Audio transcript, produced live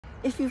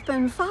If you've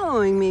been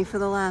following me for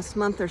the last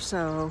month or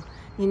so,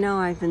 you know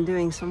I've been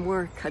doing some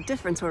work, a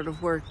different sort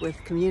of work with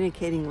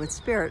communicating with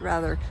spirit,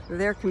 rather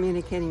they're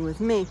communicating with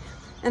me.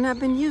 And I've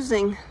been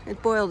using,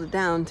 it boiled it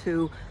down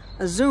to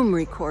a Zoom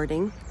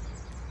recording.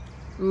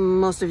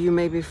 Most of you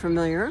may be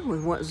familiar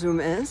with what Zoom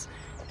is.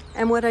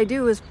 And what I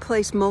do is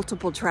place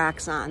multiple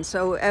tracks on.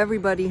 So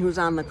everybody who's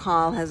on the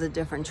call has a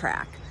different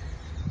track.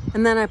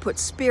 And then I put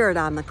spirit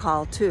on the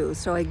call too.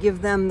 So I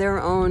give them their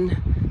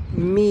own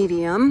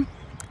medium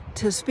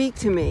to speak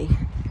to me.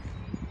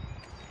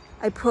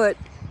 I put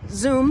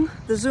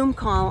the Zoom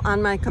call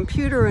on my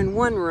computer in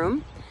one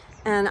room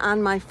and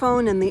on my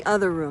phone in the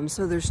other room.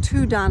 So there's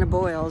two Donna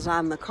Boyles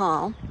on the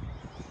call.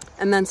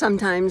 And then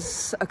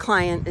sometimes a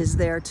client is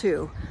there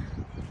too.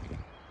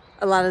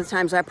 A lot of the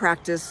times I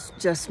practice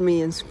just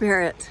me and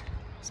Spirit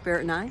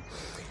and I.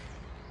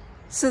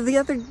 So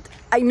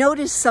I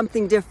noticed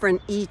something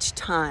different each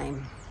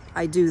time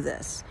I do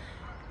this.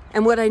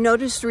 And what I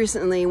noticed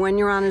recently, when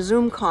you're on a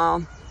Zoom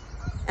call,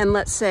 and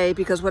let's say,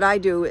 because what I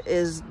do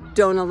is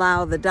don't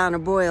allow the Donna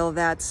Boyle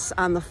that's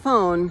on the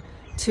phone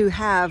to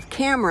have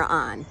camera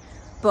on.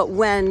 But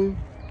when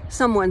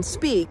someone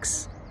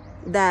speaks,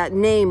 that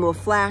name will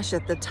flash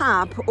at the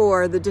top,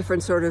 or the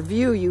different sort of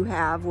view you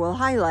have will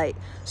highlight.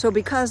 So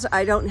because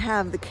I don't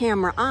have the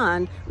camera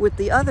on with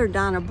the other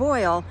Donna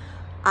Boyle,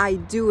 I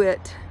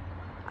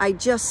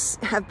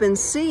just have been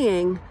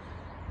seeing,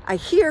 I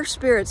hear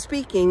spirit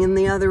speaking in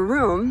the other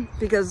room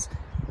because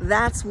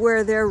that's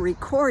where they're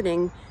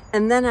recording.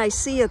 And then I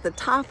see at the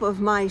top of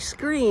my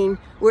screen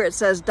where it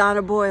says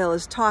Donna Boyle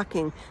is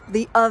talking,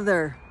 the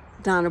other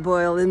Donna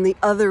Boyle in the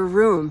other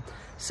room.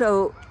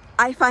 So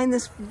I find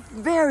this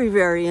very,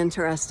 very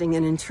interesting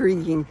and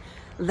intriguing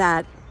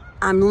that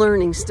I'm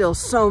learning still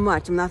so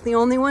much. I'm not the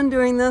only one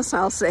doing this.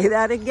 I'll say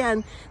that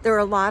again. There are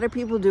a lot of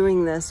people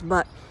doing this,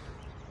 but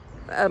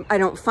I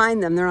don't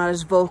find them. They're not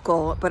as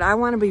vocal, but I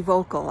want to be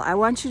vocal. I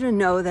want you to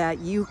know that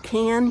you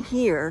can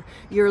hear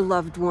your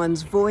loved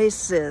ones'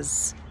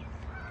 voices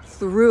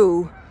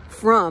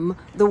from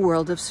the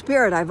world of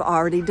spirit. I've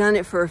already done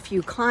it for a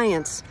few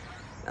clients.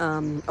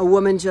 A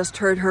woman just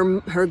heard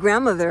her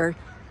grandmother.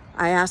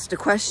 I asked a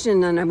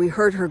question and we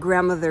heard her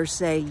grandmother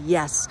say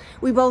yes.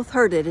 We both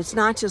heard it. It's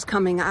not just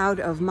coming out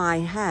of my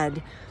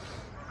head.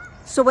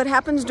 So what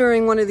happens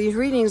during one of these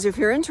readings, if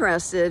you're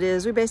interested,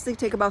 is we basically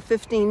take about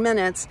 15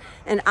 minutes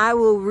and I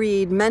will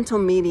read mental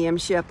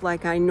mediumship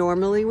like I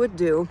normally would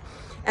do.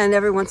 And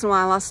every once in a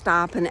while I'll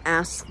stop and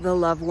ask the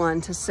loved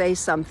one to say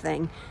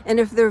something.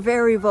 And if they're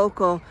very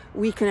vocal,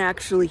 we can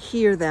actually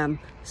hear them.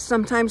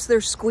 Sometimes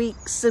there's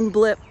squeaks and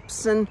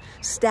blips and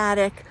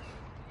static,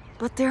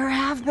 but there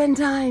have been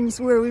times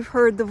where we've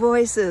heard the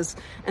voices,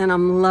 and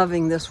I'm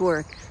loving this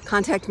work.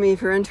 Contact me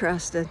if you're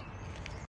interested.